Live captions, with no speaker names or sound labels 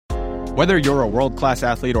Whether you're a world-class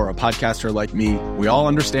athlete or a podcaster like me, we all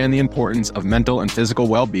understand the importance of mental and physical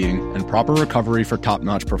well-being and proper recovery for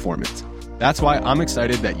top-notch performance. That's why I'm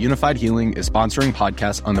excited that Unified Healing is sponsoring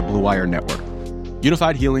podcasts on the Blue Wire Network.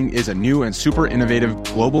 Unified Healing is a new and super innovative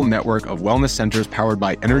global network of wellness centers powered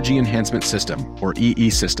by Energy Enhancement System, or EE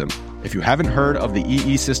System. If you haven't heard of the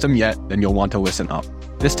EE System yet, then you'll want to listen up.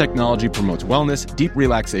 This technology promotes wellness, deep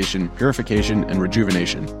relaxation, purification, and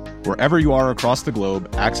rejuvenation. Wherever you are across the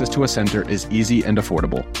globe, access to a center is easy and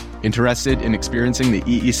affordable. Interested in experiencing the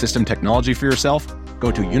EE System technology for yourself?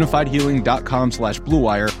 Go to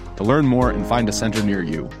unifiedhealing.com/bluewire to learn more and find a center near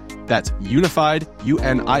you. That's unified,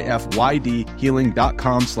 UNIFYD,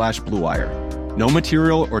 healing.com/bluewire. No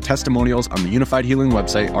material or testimonials on the Unified Healing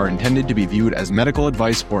website are intended to be viewed as medical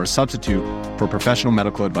advice or a substitute for professional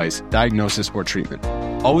medical advice, diagnosis, or treatment.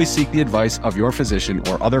 Always seek the advice of your physician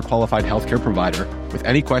or other qualified healthcare provider with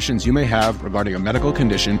any questions you may have regarding a medical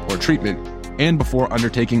condition or treatment and before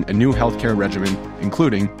undertaking a new healthcare regimen,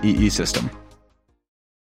 including EE System.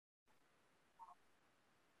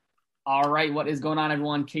 All right, what is going on,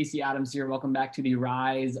 everyone? Casey Adams here. Welcome back to the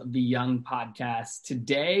Rise of the Young podcast.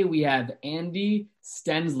 Today, we have Andy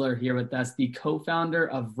Stensler here with us, the co-founder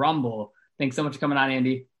of Rumble. Thanks so much for coming on,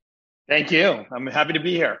 Andy. Thank you. I'm happy to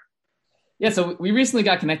be here. Yeah, so we recently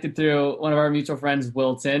got connected through one of our mutual friends,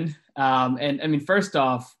 Wilton. And I mean, first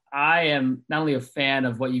off, I am not only a fan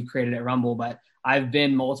of what you've created at Rumble, but I've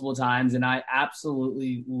been multiple times, and I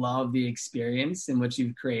absolutely love the experience in which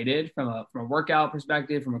you've created from a workout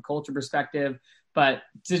perspective, from a culture perspective. But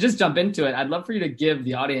to just jump into it, I'd love for you to give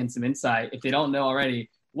the audience some insight, if they don't know already,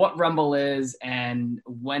 what Rumble is and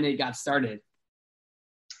when it got started.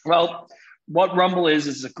 Well, what Rumble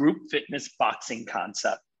is a group fitness boxing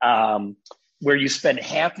concept where you spend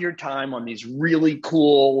half your time on these really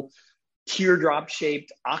cool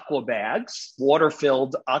teardrop-shaped aqua bags,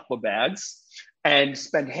 water-filled aqua bags, and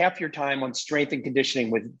spend half your time on strength and conditioning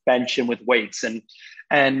with bench and with weights. And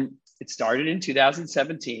it started in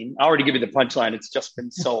 2017. I already give you the punchline. It's just been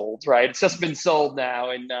sold, right? It's just been sold now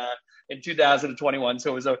in 2021. So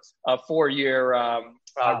it was a 4-year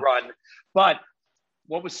run. But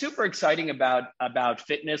what was super exciting about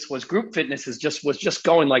fitness was group fitness was just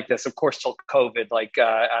going like this, of course, till COVID,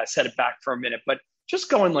 I set it back for a minute, but just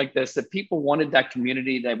going like this, that people wanted that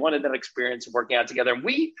community. They wanted that experience of working out together. And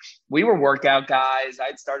we were workout guys.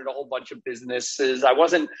 I'd started a whole bunch of businesses. I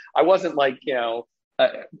wasn't like, I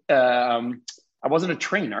wasn't a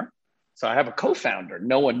trainer. So I have a co-founder,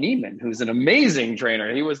 Noah Neiman, who's an amazing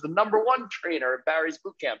trainer. He was the #1 trainer at Barry's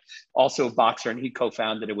Boot Camp, also a boxer, and he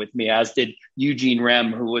co-founded it with me, as did Eugene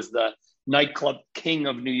Rem, who was the nightclub king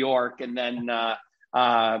of New York, and then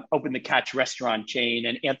opened the Catch restaurant chain,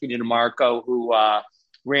 and Anthony DeMarco, who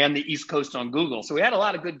ran the East Coast on Google. So we had a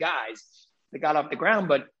lot of good guys that got off the ground.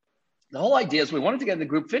 But the whole idea is we wanted to get in the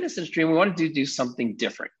group fitness industry, and we wanted to do something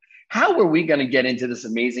different. How were we going to get into this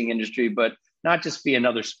amazing industry, but not just be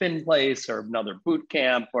another spin place or another boot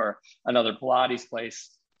camp or another Pilates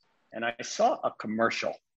place? And I saw a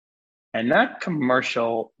commercial, and that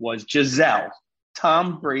commercial was Giselle,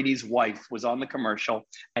 Tom Brady's wife, was on the commercial,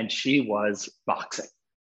 and she was boxing.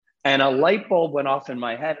 And a light bulb went off in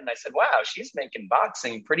my head, and I said, wow, she's making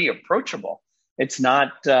boxing pretty approachable. It's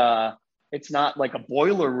not like a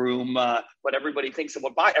boiler room, what everybody thinks of.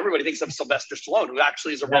 Everybody thinks of Sylvester Stallone, who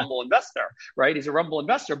actually is a Rumble investor, right? He's a Rumble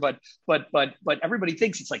investor, but everybody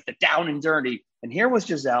thinks it's like the down and dirty. And here was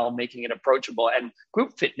Giselle making it approachable. And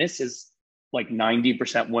group fitness is like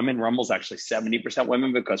 90% women. Rumble's actually 70%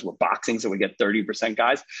 women because we're boxing, so we get 30%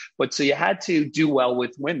 guys. But so you had to do well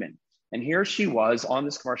with women. And here she was on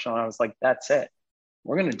this commercial, and I was like, that's it.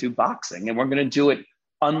 We're going to do boxing, and we're going to do it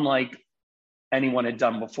unlike anyone had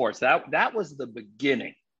done before. So that was the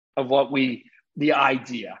beginning of the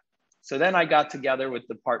idea. So then I got together with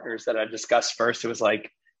the partners that I discussed first. It was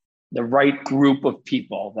like the right group of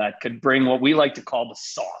people that could bring what we like to call the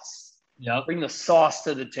sauce. Yep. Bring the sauce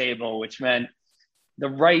to the table, which meant the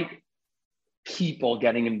right people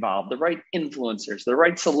getting involved, the right influencers, the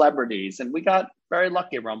right celebrities. And we got very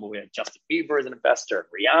lucky at Rumble. We had Justin Bieber as an investor,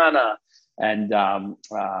 Rihanna, and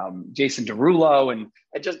Jason Derulo, and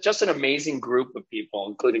just an amazing group of people,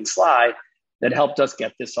 including Sly, that helped us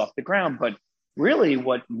get this off the ground. But really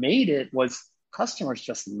what made it was customers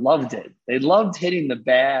just loved it. They loved hitting the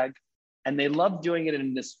bag, and they loved doing it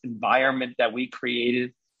in this environment that we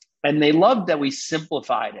created. And they loved that we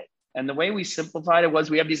simplified it. And the way we simplified it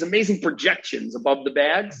was we have these amazing projections above the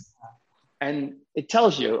bags. And it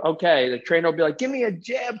tells you, okay, the trainer will be like, give me a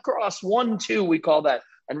jab cross 1, 2, we call that.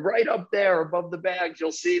 And right up there above the bags,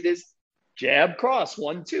 you'll see this jab, cross,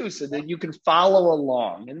 1, 2, so that you can follow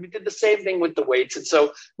along. And we did the same thing with the weights. And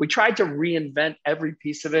so we tried to reinvent every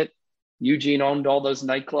piece of it. Eugene owned all those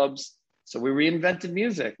nightclubs. So we reinvented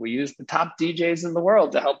music. We used the top DJs in the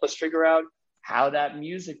world to help us figure out how that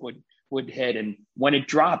music would hit and when it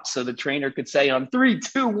dropped, so the trainer could say on 3,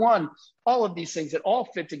 2, 1, all of these things that all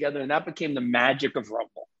fit together. And that became the magic of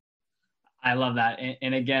Rumble. I love that.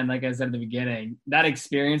 And again, like I said at the beginning, that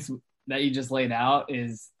experience that you just laid out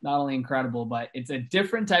is not only incredible, but it's a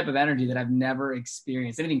different type of energy that I've never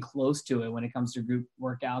experienced anything close to it when it comes to group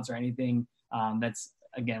workouts or anything that's,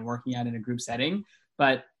 again, working out in a group setting.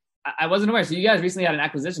 But I wasn't aware. So you guys recently had an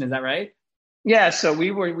acquisition, is that right? Yeah, so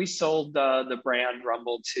we sold the brand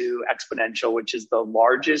Rumble to Exponential, which is the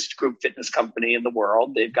largest group fitness company in the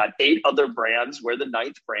world. They've got 8 other brands. We're the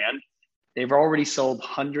 9th brand. They've already sold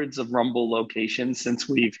hundreds of Rumble locations since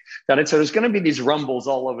we've done it. So there's going to be these Rumbles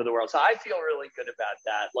all over the world. So I feel really good about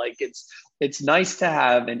that. Like it's nice to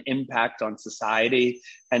have an impact on society,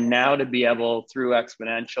 and now to be able through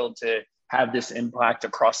Exponential to have this impact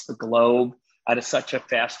across the globe at such a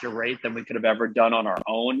faster rate than we could have ever done on our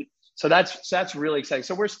own. So that's really exciting.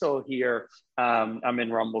 So we're still here. I'm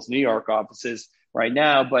in Rumble's New York offices right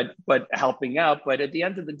now, but helping out. But at the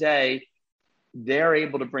end of the day, they're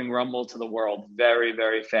able to bring Rumble to the world very,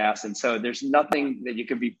 very fast. And so there's nothing that you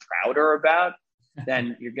can be prouder about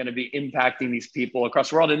than you're going to be impacting these people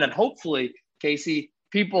across the world. And then hopefully, Casey,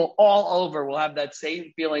 people all over will have that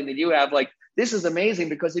same feeling that you have. Like, this is amazing,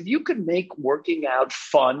 because if you could make working out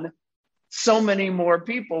fun, so many more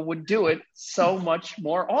people would do it so much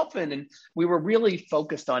more often. And we were really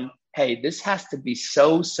focused on, hey, this has to be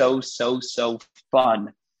so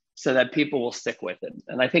fun so that people will stick with it.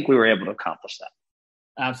 And I think we were able to accomplish that.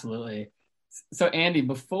 Absolutely. So Andy,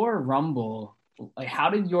 before Rumble, like, how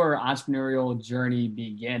did your entrepreneurial journey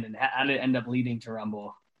begin, and how did it end up leading to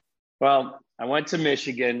Rumble? Well, I went to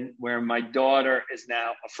Michigan, where my daughter is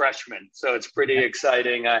now a freshman. So it's pretty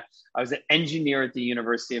exciting. I was an engineer at the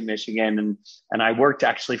University of Michigan, and I worked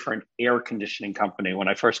actually for an air conditioning company when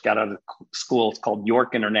I first got out of school. It's called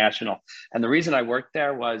York International. And the reason I worked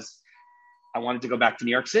there was I wanted to go back to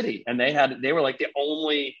New York City. And they were like the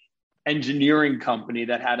only engineering company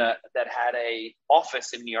that had a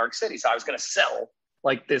office in New York City. So I was going to sell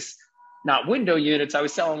like this, not window units. I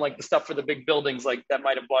was selling like the stuff for the big buildings, like that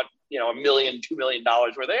might have bought, $1 million, $2 million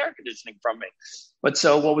worth of air conditioning from me. But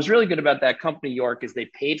so what was really good about that company, York, is they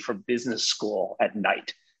paid for business school at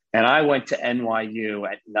night. And I went to NYU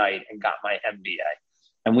at night and got my MBA.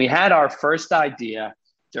 And we had our first idea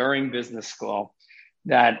during business school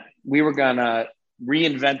that we were going to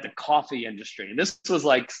reinvent the coffee industry. And this was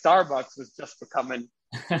like Starbucks was just becoming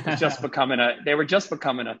a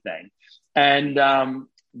thing. And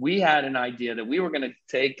we had an idea that we were going to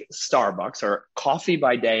take Starbucks, or coffee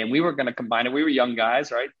by day, and we were going to combine it. We were young guys,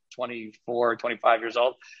 right? 24, 25 years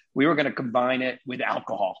old. We were going to combine it with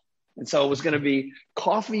alcohol. And so it was going to be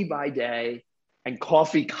coffee by day and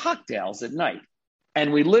coffee cocktails at night.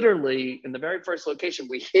 And we literally, in the very first location,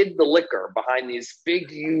 we hid the liquor behind these big,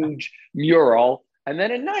 huge mural. And then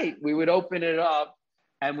at night, we would open it up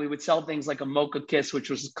and we would sell things like a Mocha Kiss,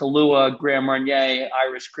 which was Kahlua, Grand Marnier,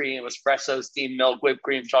 Irish cream, espresso, steamed milk, whipped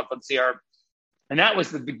cream, chocolate syrup. And that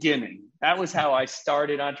was the beginning. That was how I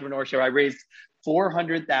started entrepreneurship. I raised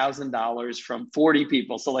 $400,000 from 40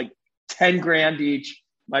 people. So like 10 grand each.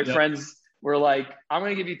 My friends were like, I'm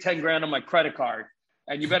going to give you 10 grand on my credit card,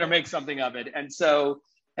 and you better make something of it. And so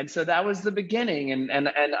that was the beginning. And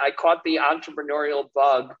I caught the entrepreneurial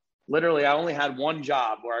bug. Literally, I only had one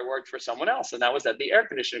job where I worked for someone else, and that was at the air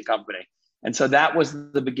conditioning company. And so that was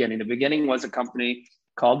the beginning. The beginning was a company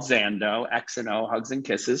called Zando, X&O, Hugs and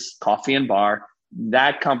Kisses, coffee and bar.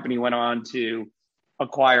 That company went on to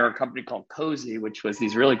acquire a company called Cozy, which was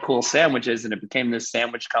these really cool sandwiches, and it became this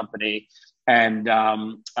sandwich company. And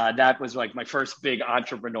that was like my first big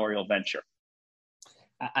entrepreneurial venture.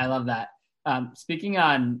 I love that. Speaking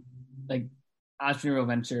on like entrepreneurial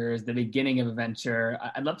ventures, the beginning of a venture,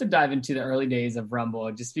 I'd love to dive into the early days of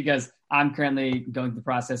Rumble, just because I'm currently going through the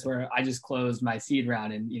process where I just closed my seed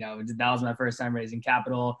round, and that was my first time raising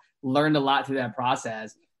capital. Learned a lot through that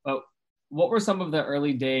process. But what were some of the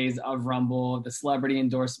early days of Rumble, the celebrity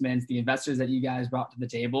endorsements, the investors that you guys brought to the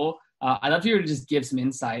table? I'd love for you to just give some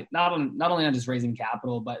insight, not only on just raising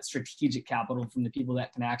capital, but strategic capital from the people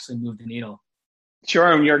that can actually move the needle.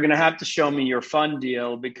 Sure, and you're going to have to show me your fund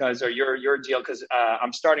deal or your deal, because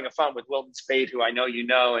I'm starting a fund with Wilton Spade, who I know you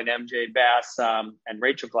know, and MJ Bass and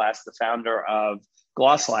Rachel Glass, the founder of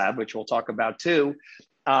Gloss Lab, which we'll talk about too.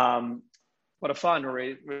 a fund.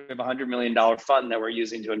 We have $100 million fund that we're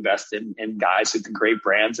using to invest in guys who can create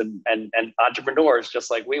brands and entrepreneurs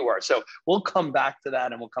just like we were. So we'll come back to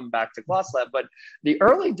that, and we'll come back to Gloss Lab. But the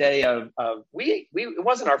early day of it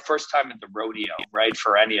wasn't our first time at the rodeo, right,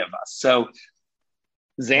 for any of us. So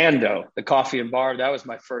Zando, the coffee and bar, that was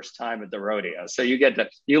my first time at the rodeo. So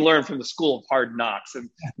you learn from the school of hard knocks.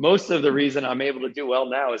 And most of the reason I'm able to do well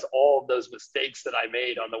now is all of those mistakes that I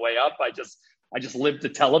made on the way up. I just live to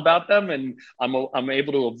tell about them, and I'm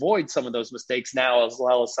able to avoid some of those mistakes now, as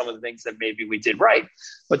well as some of the things that maybe we did right.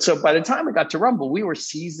 But so by the time I got to Rumble, we were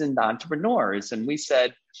seasoned entrepreneurs, and we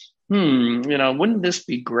said, wouldn't this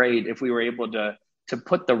be great if we were able to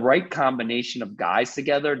put the right combination of guys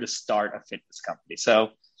together to start a fitness company? So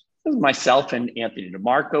it was myself and Anthony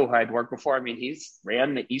DeMarco, who I'd worked before. I mean, he's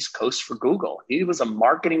ran the East Coast for Google. He was a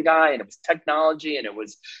marketing guy, and it was technology, and it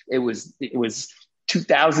was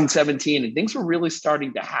 2017, and things were really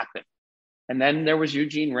starting to happen. And then there was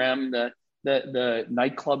Eugene Rem, the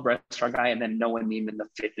nightclub restaurant guy, and then Noah Neiman, the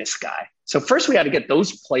fitness guy. So first we had to get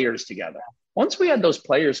those players together. Once we had those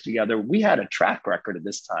players together, we had a track record at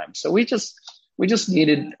this time. So we just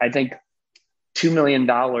needed, I think, $2 million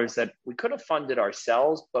that we could have funded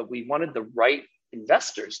ourselves, but we wanted the right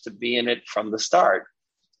investors to be in it from the start.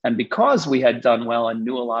 And because we had done well and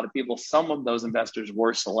knew a lot of people, some of those investors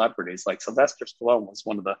were celebrities. Like Sylvester Stallone was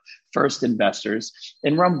one of the first investors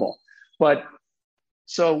in Rumble. But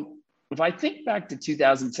so if I think back to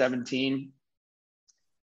 2017,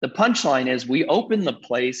 the punchline is we opened the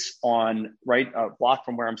place on a block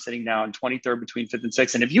from where I'm sitting now on 23rd between 5th and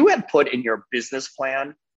 6th. And if you had put in your business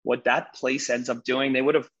plan what that place ends up doing, they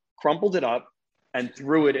would have crumpled it up and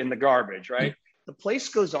threw it in the garbage, right? The place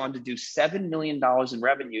goes on to do $7 million in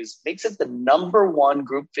revenues, makes it the number one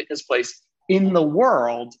group fitness place in the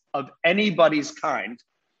world of anybody's kind.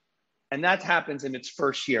 And that happens in its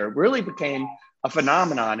first year. It really became a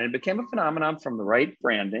phenomenon. And it became a phenomenon from the right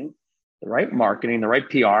branding, the right marketing, the right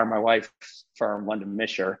PR. My wife's firm, London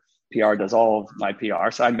Misher, PR does all of my PR.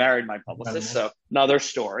 So I married my publicist. So another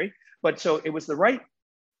story. But so it was the right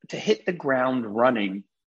to hit the ground running.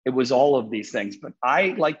 It was all of these things, but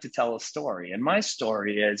I like to tell a story. And my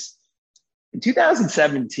story is in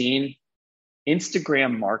 2017,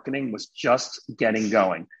 Instagram marketing was just getting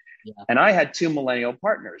going. Yeah. And I had two millennial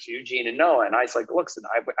partners, Eugene and Noah. And I was like, look,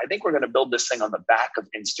 I think we're going to build this thing on the back of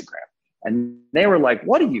Instagram. And they were like,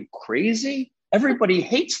 what, are you crazy? Everybody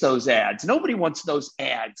hates those ads. Nobody wants those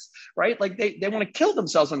ads, right? Like they want to kill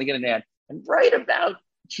themselves when they get an ad. And right about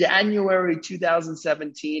January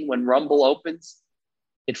 2017, when Rumble opens,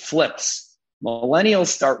 it flips. Millennials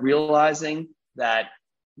start realizing that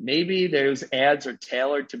maybe those ads are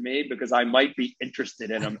tailored to me because I might be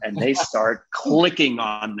interested in them, and they start clicking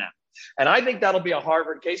on them. And I think that'll be a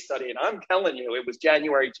Harvard case study. And I'm telling you, it was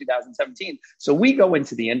January 2017. So we go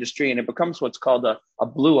into the industry, and it becomes what's called a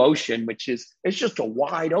blue ocean, which is, it's just a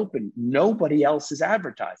wide open. Nobody else is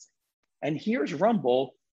advertising. And here's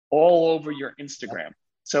Rumble all over your Instagram.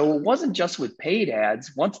 So it wasn't just with paid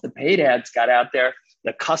ads. Once the paid ads got out there,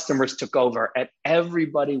 the customers took over and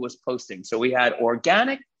everybody was posting. So we had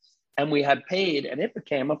organic and we had paid, and it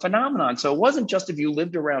became a phenomenon. So it wasn't just if you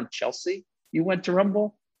lived around Chelsea, you went to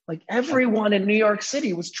Rumble. Like everyone in New York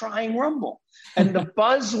City was trying Rumble. And the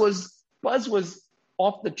buzz was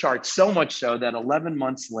off the charts, so much so that 11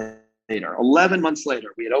 months later,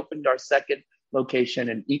 we had opened our second location,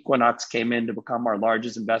 and Equinox came in to become our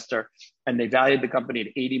largest investor, and they valued the company at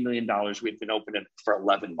 $80 million. We'd been open for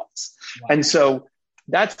 11 months. Wow. And so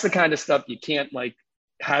that's the kind of stuff you can't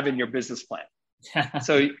have in your business plan.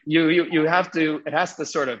 So you have to, it has to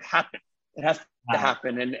sort of happen. It has to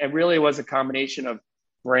happen. And it really was a combination of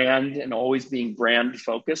brand and always being brand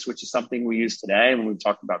focused, which is something we use today. When we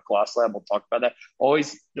talk about Gloss Lab, we'll talk about that.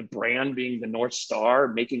 Always the brand being the North Star,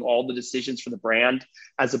 making all the decisions for the brand,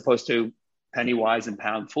 as opposed to penny wise and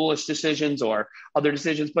pound foolish decisions or other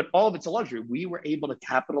decisions, but all of it's a luxury. We were able to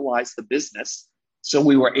capitalize the business. So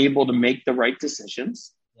we were able to make the right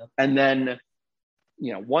decisions. Yep. And then,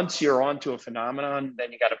 once you're onto a phenomenon,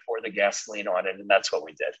 then you got to pour the gasoline on it. And that's what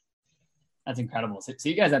we did. That's incredible. So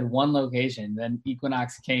you guys had one location, then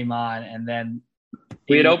Equinox came on, and then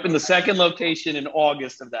we had opened the second location in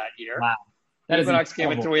August of that year. Wow. Equinox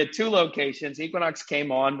came in. So we had two locations. Equinox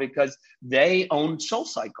came on because they owned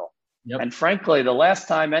SoulCycle. Yep. And frankly, the last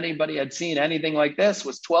time anybody had seen anything like this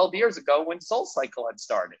was 12 years ago when SoulCycle had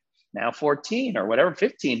started. Now 14 or whatever,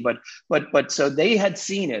 15. But so they had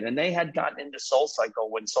seen it, and they had gotten into SoulCycle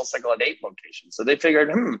when SoulCycle had 8 locations. So they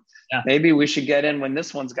figured, maybe we should get in when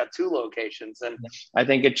this one's got 2 locations. And I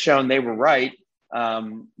think it's shown they were right.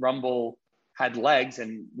 Rumble had legs,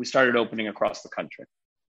 and we started opening across the country.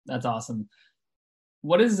 That's awesome.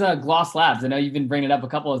 What is Gloss Labs? I know you've been bringing it up a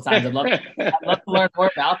couple of times. I'd love to learn more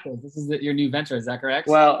about this. This is your new venture. Is that correct?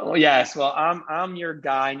 Well, yes. Well, I'm your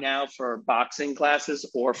guy now for boxing classes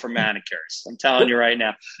or for manicures. I'm telling you right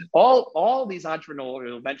now, all these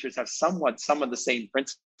entrepreneurial ventures have some of the same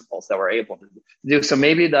principles that we're able to do. So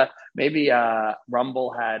maybe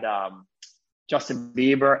Rumble had Justin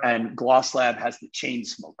Bieber, and Gloss Lab has the chain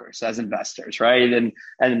smokers as investors, right? And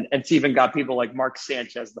it's even got people like Mark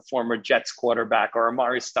Sanchez, the former Jets quarterback, or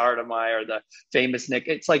Amari Stoudemire, the famous Nick.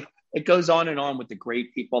 It's like it goes on and on with the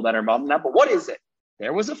great people that are involved in that. But what is it?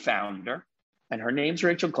 There was a founder, and her name's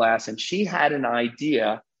Rachel Glass, and she had an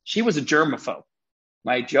idea. She was a germaphobe.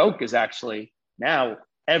 My joke is actually now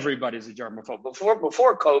everybody's a germaphobe.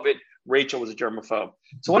 Before COVID, Rachel was a germaphobe.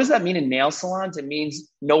 So what does that mean in nail salons? It means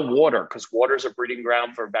no water, because water is a breeding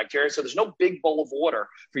ground for bacteria. So there's no big bowl of water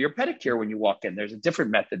for your pedicure when you walk in. There's a different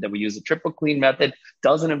method that we use. The triple clean method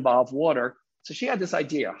doesn't involve water. So she had this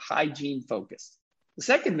idea, hygiene focused. The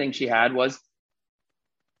second thing she had was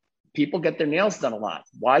people get their nails done a lot.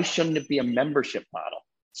 Why shouldn't it be a membership model?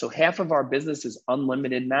 So half of our business is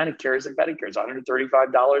unlimited manicures and pedicures,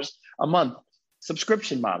 $135 a month,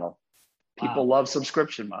 subscription model. People love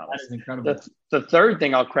subscription models. That is incredible. The third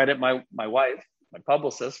thing I'll credit my wife, my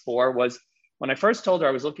publicist, for was when I first told her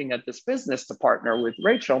I was looking at this business to partner with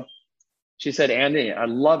Rachel, she said, Andy, I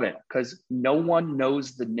love it because no one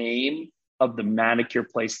knows the name of the manicure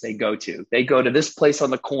place they go to. They go to this place on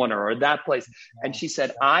the corner or that place. And she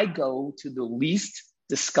said, I go to the least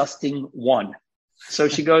disgusting one. So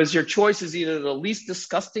she goes, your choice is either the least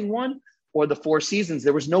disgusting one or the Four Seasons.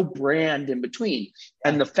 There was no brand in between.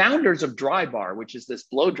 And the founders of Dry Bar, which is this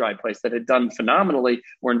blow dry place that had done phenomenally,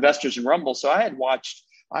 were investors in Rumble. So I had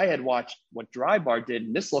watched what Dry Bar did,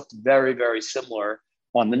 and this looked very, very similar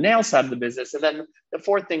on the nail side of the business. And then the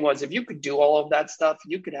fourth thing was, if you could do all of that stuff,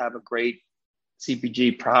 you could have a great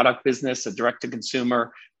CPG product business, a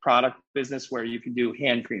direct-to-consumer product business where you can do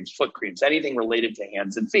hand creams, foot creams, anything related to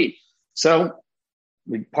hands and feet. So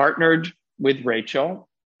we partnered with Rachel,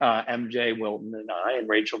 MJ Wilton and I, and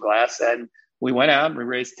Rachel Glass, and we went out and we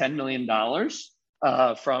raised $10 million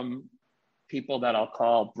from people that I'll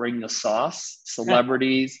call bring the sauce,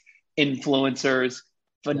 celebrities, influencers,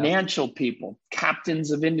 financial people, captains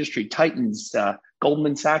of industry, titans,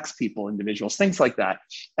 Goldman Sachs people, individuals, things like that.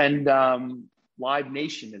 And Live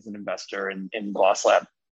Nation is an investor in Gloss Lab.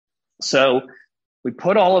 So we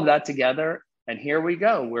put all of that together, and here we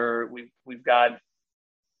go. We've got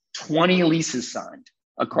 20 leases signed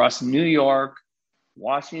across New York,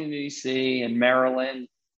 Washington, D.C., and Maryland,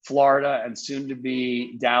 Florida, and soon to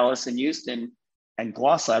be Dallas and Houston. And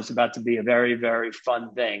Gloss Lab's about to be a very, very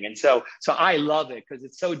fun thing. And so I love it because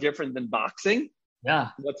it's so different than boxing. Yeah.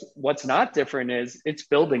 What's not different is it's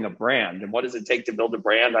building a brand. And what does it take to build a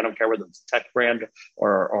brand? I don't care whether it's a tech brand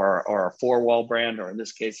or a four-wall brand, or in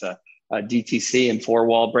this case, a DTC and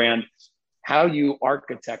four-wall brand. How you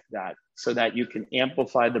architect that so that you can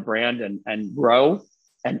amplify the brand and grow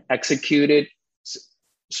and execute it,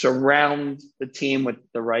 surround the team with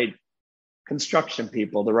the right construction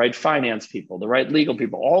people, the right finance people, the right legal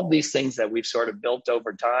people, all these things that we've sort of built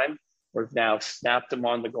over time. We've now snapped them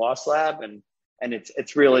on the Gloss Lab, and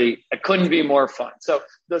it's really, it couldn't be more fun. So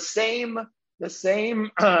the same,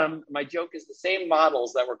 my joke is the same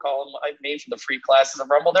models that we're calling, I've named for the free classes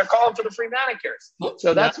of Rumble, they're calling for the free manicures.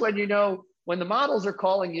 So that's when you know, when the models are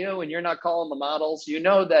calling you and you're not calling the models, you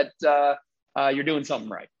know that you're doing something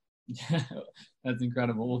right. That's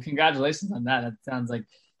incredible. Well, congratulations on that. That sounds like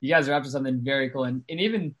you guys are up to something very cool. And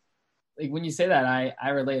even like when you say that, I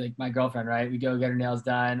relate, like my girlfriend, right? We go get her nails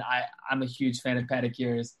done. I'm a huge fan of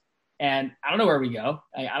pedicures, and I don't know where we go.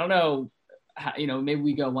 I don't know how, maybe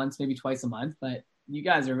we go once, maybe twice a month, but you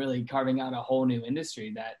guys are really carving out a whole new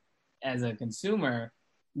industry that as a consumer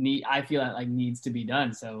I feel like needs to be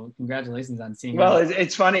done. So congratulations on seeing. Well,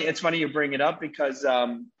 it's funny. It's funny you bring it up because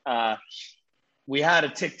we had a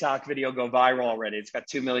TikTok video go viral already. It's got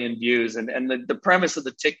 2 million views. And the premise of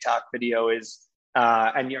the TikTok video is,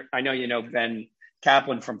 I know you know Ben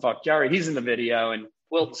Kaplan from Fuck Jerry. He's in the video. And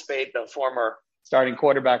Wilton Speight, the former starting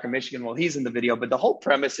quarterback of Michigan, well, he's in the video. But the whole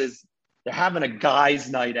premise is they're having a guys'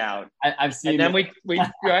 night out. I've seen. And then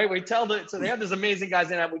we tell so they have this amazing guys'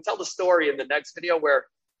 night out. We tell the story in the next video where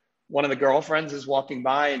one of the girlfriends is walking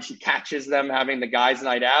by and she catches them having the guys'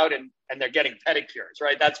 night out, and they're getting pedicures,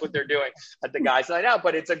 right? That's what they're doing at the guys' night out.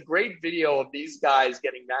 But it's a great video of these guys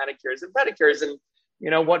getting manicures and pedicures.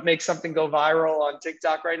 And what makes something go viral on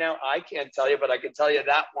TikTok right now? I can't tell you, but I can tell you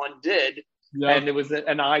that one did. Yep. And it was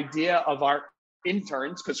an idea of our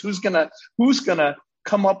interns, because who's gonna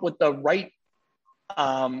come up with the right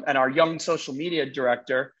and our young social media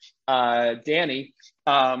director, Danny,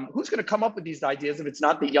 who's going to come up with these ideas if it's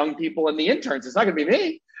not the young people and the interns? It's not going to be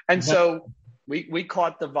me. And so we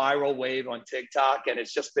caught the viral wave on TikTok, and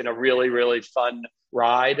it's just been a really, really fun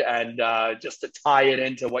ride. And just to tie it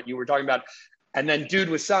into what you were talking about, and then Dude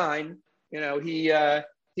with Sign, he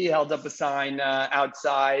held up a sign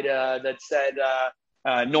outside that said,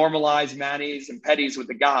 normalize manis and petties with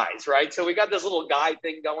the guys, right? So we got this little guy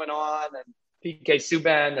thing going on, and PK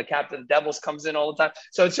Subban, the captain of the Devils, comes in all the time.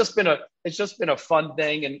 So it's just been a fun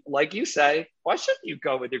thing. And like you say, why shouldn't you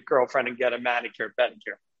go with your girlfriend and get a manicure,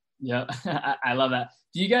 pedicure? Yeah, I love that.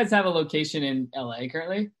 Do you guys have a location in LA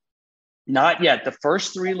currently? Not yet. The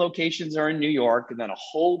first 3 locations are in New York, and then a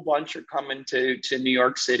whole bunch are coming to New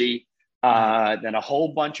York City. Then a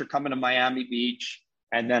whole bunch are coming to Miami Beach,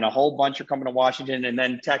 and then a whole bunch are coming to Washington, and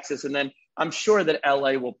then Texas. And then I'm sure that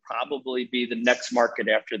LA will probably be the next market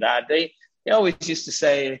after that. They always used to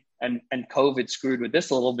say, and COVID screwed with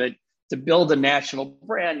this a little bit, to build a national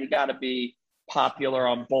brand, you got to be popular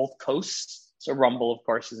on both coasts. So Rumble, of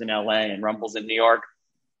course, is in LA and Rumble's in New York.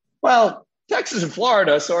 Well, Texas and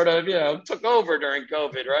Florida sort of, took over during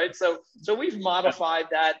COVID, right? So we've modified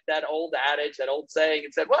that old adage, that old saying,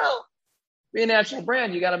 and said, well, be a national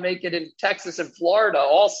brand, you got to make it in Texas and Florida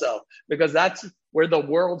also, because that's where the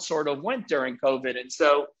world sort of went during COVID. And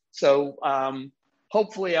so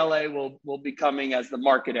hopefully LA will be coming as the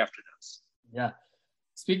market after this. Yeah.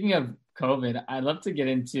 Speaking of COVID, I'd love to get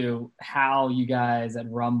into how you guys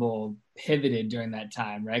at Rumble pivoted during that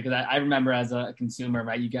time, right? Because I remember as a consumer,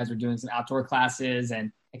 right, you guys were doing some outdoor classes,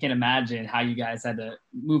 and I can imagine how you guys had to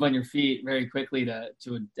move on your feet very quickly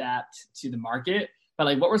to adapt to the market. But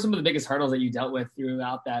like, what were some of the biggest hurdles that you dealt with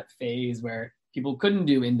throughout that phase where people couldn't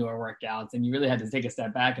do indoor workouts and you really had to take a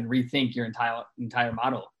step back and rethink your entire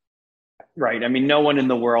model? Right. I mean, no one in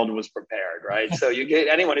the world was prepared, right? So you get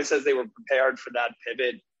anyone who says they were prepared for that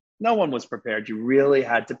pivot, no one was prepared. You really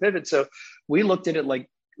had to pivot. So we looked at it like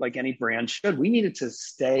any brand should. We needed to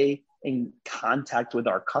stay in contact with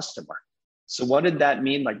our customer. So what did that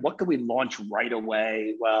mean? Like, what could we launch right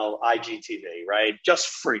away? Well, IGTV, right? Just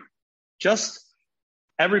free. Just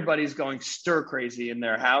everybody's going stir crazy in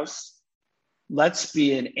their house. Let's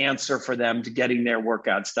be an answer for them to getting their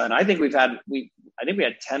workouts done. I think we had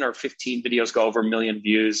 10 or 15 videos go over 1 million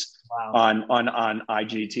views. Wow. on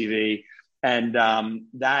IGTV. And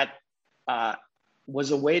that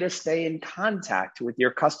was a way to stay in contact with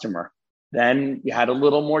your customer. Then you had a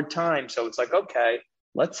little more time. So it's like, okay,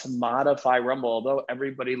 let's modify Rumble. Although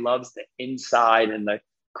everybody loves the inside and the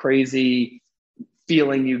crazy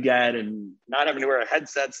feeling you get and not having to wear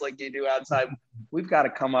headsets like you do outside, we've got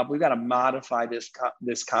to modify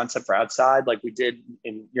this concept for outside, like we did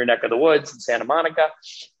in your neck of the woods in Santa Monica.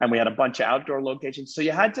 And we had a bunch of outdoor locations. So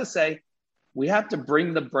you had to say, we have to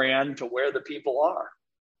bring the brand to where the people are.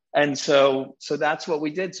 And so that's what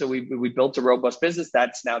we did. So we built a robust business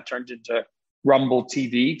that's now turned into Rumble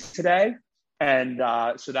TV today. And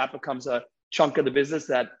so that becomes a chunk of the business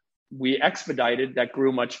that we expedited, that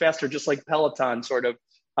grew much faster, just like Peloton sort of,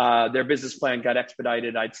 their business plan got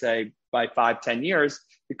expedited, I'd say, by 5-10 years.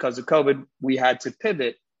 Because of COVID, we had to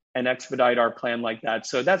pivot and expedite our plan like that.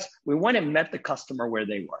 So we went and met the customer where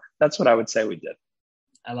they were. That's what I would say we did.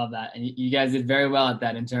 I love that. And you guys did very well at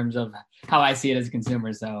that in terms of how I see it as a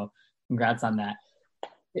consumer. So congrats on that.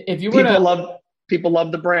 If you were people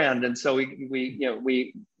love the brand. And so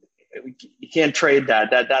we can't trade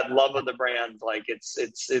that love of the brand. Like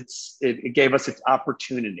it gave us an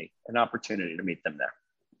opportunity to meet them there.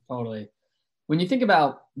 Totally. When you think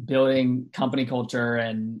about building company culture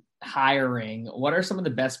and hiring, what are some of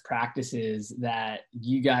the best practices that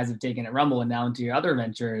you guys have taken at Rumble and now into your other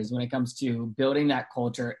ventures when it comes to building that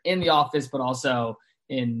culture in the office, but also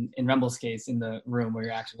in Rumble's case, in the room where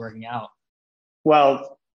you're actually working out?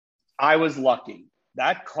 Well, I was lucky.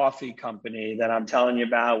 That coffee company that I'm telling you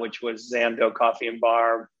about, which was Zando Coffee and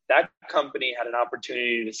Bar, that company had an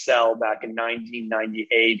opportunity to sell back in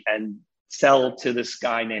 1998 and sell to this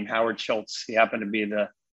guy named Howard Schultz. He happened to be the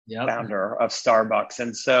founder of Starbucks.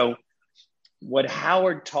 And so what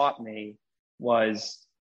Howard taught me was,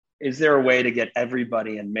 is there a way to get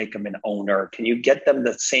everybody and make them an owner? Can you get them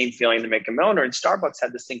the same feeling to make them an owner? And Starbucks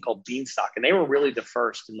had this thing called Beanstalk, and they were really the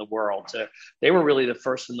first in the world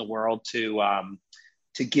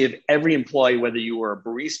to give every employee, whether you were a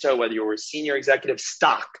barista, whether you were a senior executive,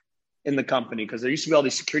 stock in the company, because there used to be all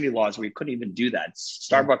these security laws where you couldn't even do that.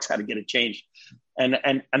 Starbucks had to get it changed. And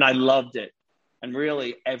I loved it. And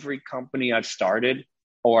really every company I've started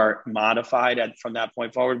or modified from that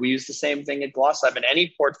point forward, we use the same thing at Gloss Lab. And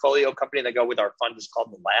any portfolio company that go with our fund is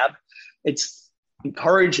called the Lab. It's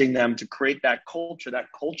encouraging them to create that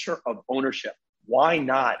culture of ownership. Why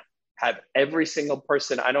not have every single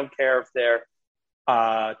person, I don't care if they're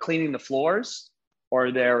cleaning the floors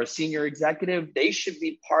or they're a senior executive, they should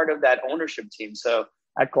be part of that ownership team. So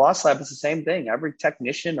at Gloss Lab, it's the same thing. Every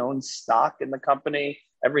technician owns stock in the company.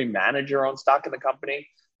 Every manager owns stock in the company.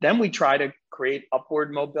 Then we try to create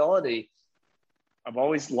upward mobility. I've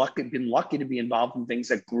always been lucky to be involved in things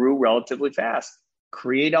that grew relatively fast.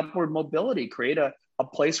 Create upward mobility, create a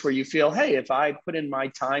place where you feel, hey, if I put in my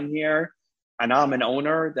time here and I'm an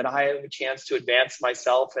owner, that I have a chance to advance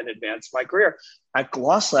myself and advance my career. At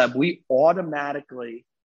Gloss Lab, we automatically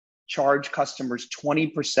charge customers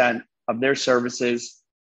 20% of their services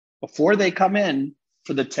before they come in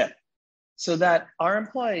for the tip, so that our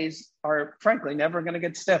employees are frankly never going to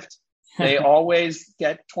get stiffed. They always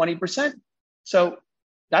get 20%. So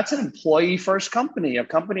that's an employee first company, a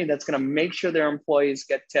company that's going to make sure their employees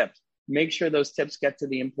get tipped, make sure those tips get to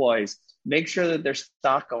the employees, make sure that their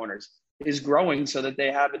stock owners is growing so that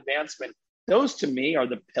they have advancement. Those to me are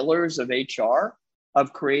the pillars of HR,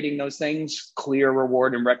 of creating those things: clear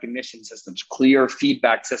reward and recognition systems, clear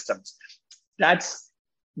feedback systems. That's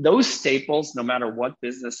those staples, no matter what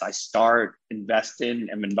business I start, invest in,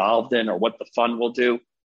 am involved in, or what the fund will do.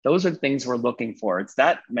 Those are things we're looking for. It's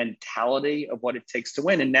that mentality of what it takes to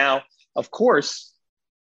win. And now, of course,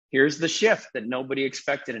 here's the shift that nobody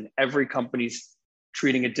expected, and every company's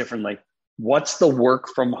treating it differently. What's the work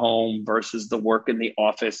from home versus the work in the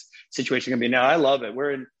office situation gonna be? Now, I love it.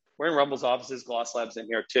 We're in Rumble's offices, Gloss Labs in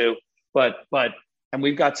here too, and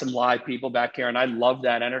we've got some live people back here, and I love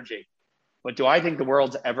that energy. But do I think the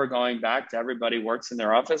world's ever going back to everybody works in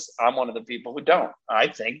their office? I'm one of the people who don't. I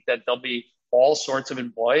think that there'll be all sorts of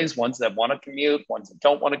employees, ones that want to commute, ones that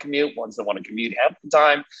don't want to commute, ones that want to commute half the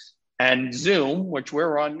time. And Zoom, which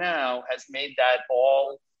we're on now, has made that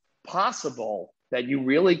all possible, that you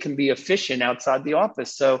really can be efficient outside the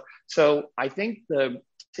office. So I think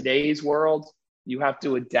today's world, you have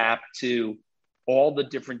to adapt to all the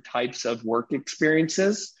different types of work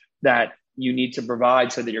experiences that you need to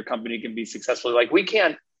provide so that your company can be successful. Like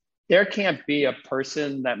there can't be a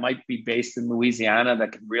person that might be based in Louisiana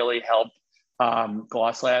that can really help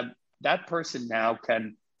Gloss Lab. That person now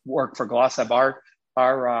can work for Gloss Lab.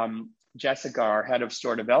 Our Jessica, our head of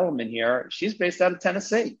store development here, she's based out of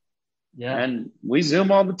Tennessee. Yeah. And we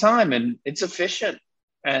Zoom all the time, and it's efficient.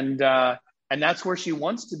 And that's where she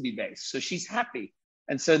wants to be based. So she's happy.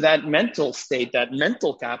 And so that mental state, that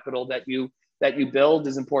mental capital that you build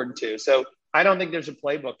is important too. So I don't think there's a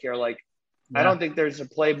playbook here. I don't think there's a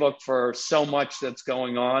playbook for so much that's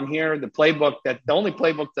going on here. The only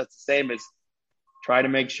playbook that's the same is try to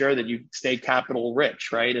make sure that you stay capital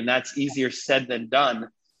rich, right? And that's easier said than done.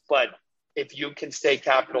 But if you can stay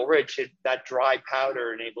capital rich, that dry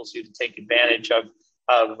powder enables you to take advantage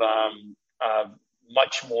of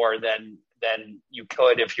much more than you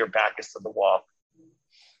could if your back is to the wall.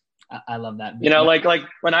 I love that. Like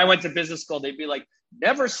when I went to business school, they'd be like,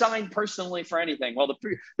 never sign personally for anything. Well,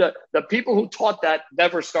 the people who taught that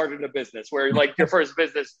never started a business where like your first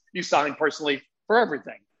business, you sign personally for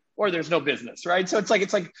everything, or there's no business, right? So it's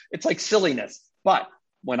like silliness. But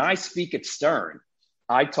when I speak at Stern,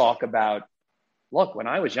 I talk about, look, when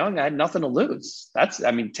I was young, I had nothing to lose.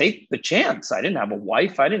 Take the chance. I didn't have a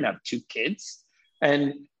wife. I didn't have 2 kids.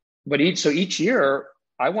 But each year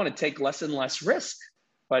I want to take less and less risk.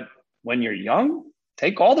 But when you're young,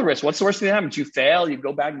 take all the risks. What's the worst thing that happens? You fail, you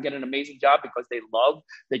go back and get an amazing job because they love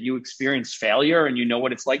that you experience failure and you know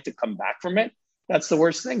what it's like to come back from it. That's the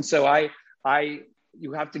worst thing. So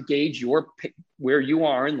you have to gauge where you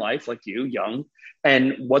are in life, like you, young,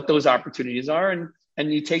 and what those opportunities are.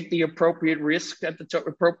 And you take the appropriate risk at the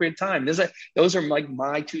appropriate time. Those are like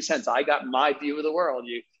my 2 cents. I got my view of the world.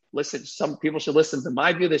 Some people should listen to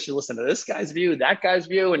my view. They should listen to this guy's view, that guy's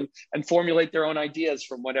view, and formulate their own ideas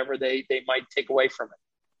from whatever they might take away from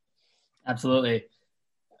it. Absolutely.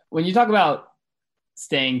 When you talk about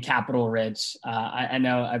staying capital rich, I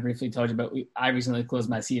know I briefly told you, but I recently closed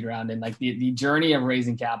my seed round, and like the journey of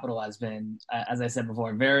raising capital has been, as I said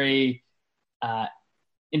before, very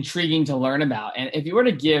intriguing to learn about. And if you were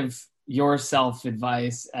to give yourself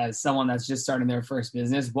advice as someone that's just starting their first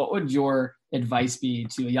business, what would your advice be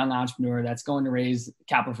to a young entrepreneur that's going to raise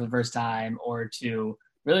capital for the first time, or to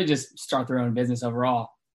really just start their own business overall?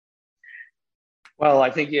 Well,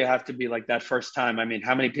 I think you have to be like that first time. I mean,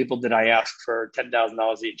 how many people did I ask for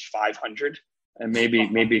 $10,000 each? 500, and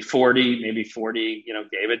maybe 40,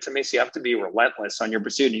 gave it to me. So you have to be relentless on your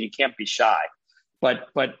pursuit, and you can't be shy. But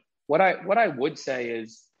what I would say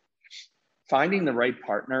is finding the right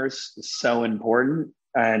partners is so important.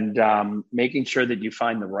 and making sure that you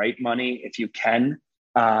find the right money if you can,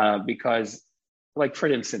 because like, for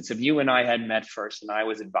instance, if you and I had met first and I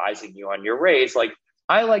was advising you on your raise, like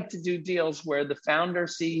I like to do deals where the founder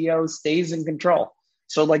CEO stays in control.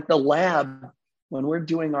 So like the lab, when we're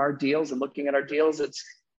doing our deals and looking at our deals, it's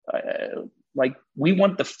like we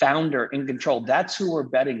want the founder in control. That's who we're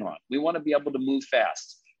betting on. We want to be able to move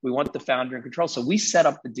fast. We want the founder in control. So we set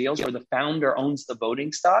up the deals where the founder owns the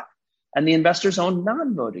voting stock and the investors own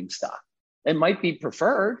non-voting stock. It might be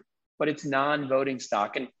preferred, but it's non-voting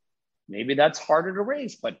stock. And maybe that's harder to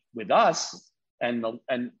raise. But with us and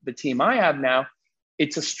the team I have now,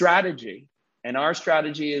 it's a strategy. And our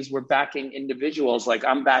strategy is we're backing individuals. Like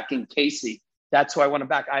I'm backing Casey. That's who I want to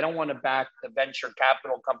back. I don't want to back the venture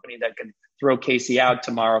capital company that can throw Casey out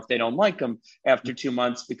tomorrow if they don't like him after 2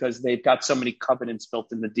 months because they've got so many covenants built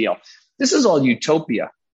in the deal. This is all utopia,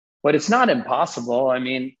 but it's not impossible. I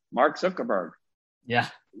mean, Mark Zuckerberg,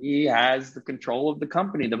 he has the control of the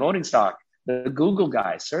company, the voting stock. The Google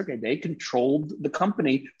guys, Sergey, they controlled the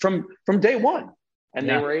company from day one, and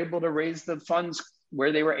they were able to raise the funds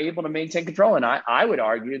where they were able to maintain control. And I would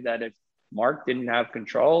argue that if Mark didn't have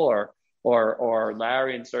control or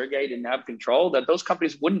Larry and Sergey didn't have control, that those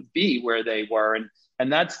companies wouldn't be where they were.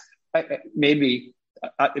 And that's maybe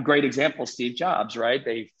a great example, Steve Jobs, right?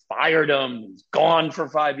 They fired him, he's gone for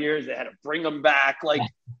 5 years. They had to bring him back. Like,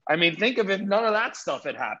 I mean, think of if none of that stuff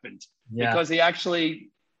had happened because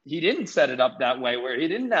he didn't set it up that way where he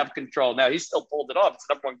didn't have control. Now he still pulled it off. It's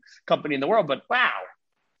the number one company in the world, but wow,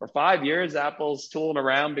 for 5 years, Apple's tooling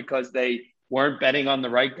around because they weren't betting on the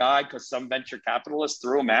right guy because some venture capitalist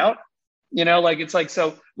threw him out. You know, like it's like,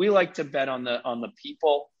 so we like to bet on the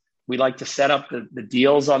people. We like to set up the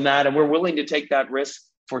deals on that. And we're willing to take that risk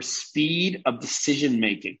for speed of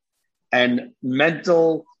decision-making and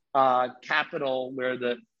mental capital where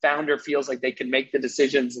the founder feels like they can make the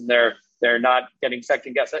decisions and they're not getting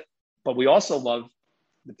second guessed. But we also love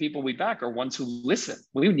the people we back are ones who listen.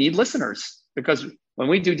 We need listeners because when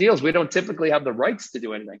we do deals, we don't typically have the rights to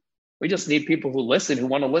do anything. We just need people who listen, who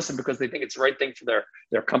want to listen because they think it's the right thing for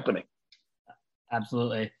their company.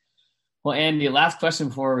 Absolutely. Well, Andy, last question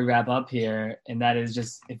before we wrap up here, and that is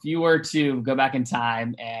just if you were to go back in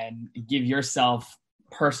time and give yourself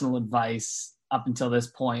personal advice up until this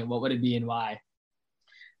point, what would it be and why?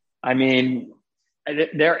 I mean,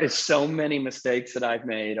 there is so many mistakes that I've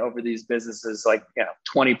made over these businesses, like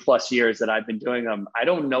 20 plus years that I've been doing them. I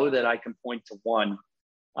don't know that I can point to one.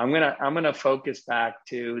 I'm gonna focus back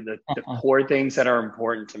to the core things that are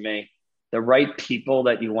important to me. The right people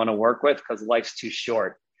that you want to work with because life's too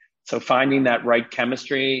short. So finding that right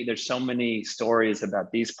chemistry, there's so many stories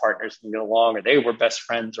about these partners can get along or they were best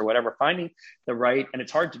friends or whatever. Finding the right, and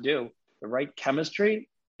it's hard to do, the right chemistry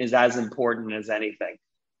is as important as anything.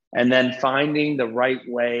 And then finding the right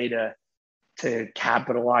way to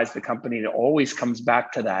capitalize the company, it always comes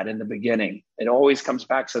back to that in the beginning. It always comes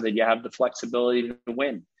back so that you have the flexibility to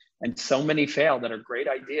win. And so many fail that are great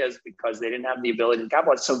ideas because they didn't have the ability to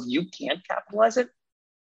capitalize. So if you can't capitalize it,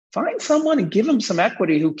 find someone and give them some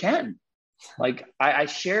equity who can. Like I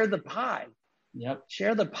share the pie. Yep.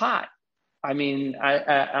 Share the pot. I mean,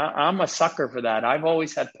 I'm a sucker for that. I've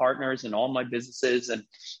always had partners in all my businesses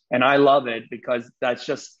and I love it because that's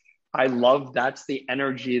the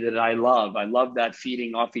energy that I love. I love that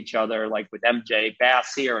feeding off each other, like with MJ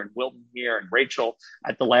Bass here and Wilton here and Rachel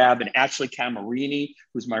at the lab and Ashley Camarini,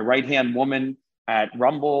 who's my right-hand woman at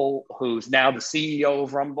Rumble, who's now the CEO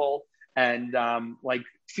of Rumble, and like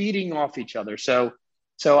feeding off each other. So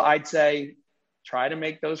I'd say try to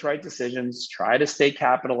make those right decisions, try to stay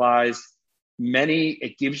capitalized.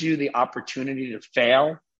 It gives you the opportunity to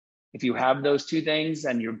fail if you have those two things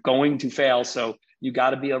and you're going to fail. So you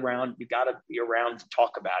got to be around to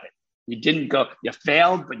talk about it. You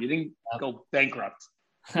failed, but you didn't go bankrupt.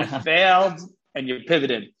 You failed and you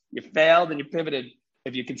pivoted. You failed and you pivoted.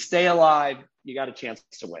 If you can stay alive, you got a chance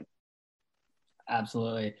to win.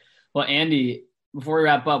 Absolutely. Well, Andy, before we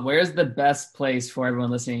wrap up, where's the best place for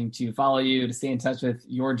everyone listening to follow you, to stay in touch with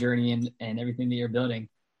your journey and everything that you're building?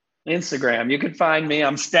 Instagram. You can find me.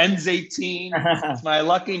 I'm Stens18. It's my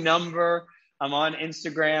lucky number. I'm on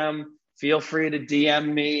Instagram. Feel free to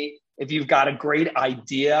DM me. If you've got a great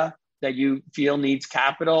idea that you feel needs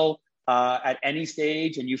capital at any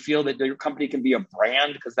stage and you feel that your company can be a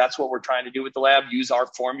brand, because that's what we're trying to do with the lab, use our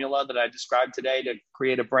formula that I described today to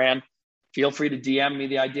create a brand. Feel free to DM me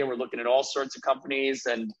the idea. We're looking at all sorts of companies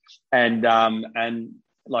and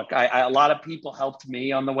look, a lot of people helped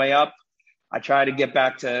me on the way up. I try to get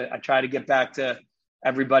back to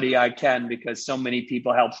everybody I can because so many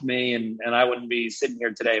people helped me and I wouldn't be sitting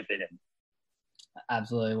here today if they didn't.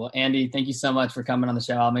 Absolutely. Well, Andy, thank you so much for coming on the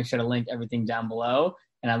show. I'll make sure to link everything down below,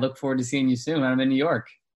 and I look forward to seeing you soon when I'm in New York.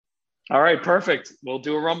 All right, perfect. We'll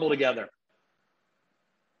do a Rumble together.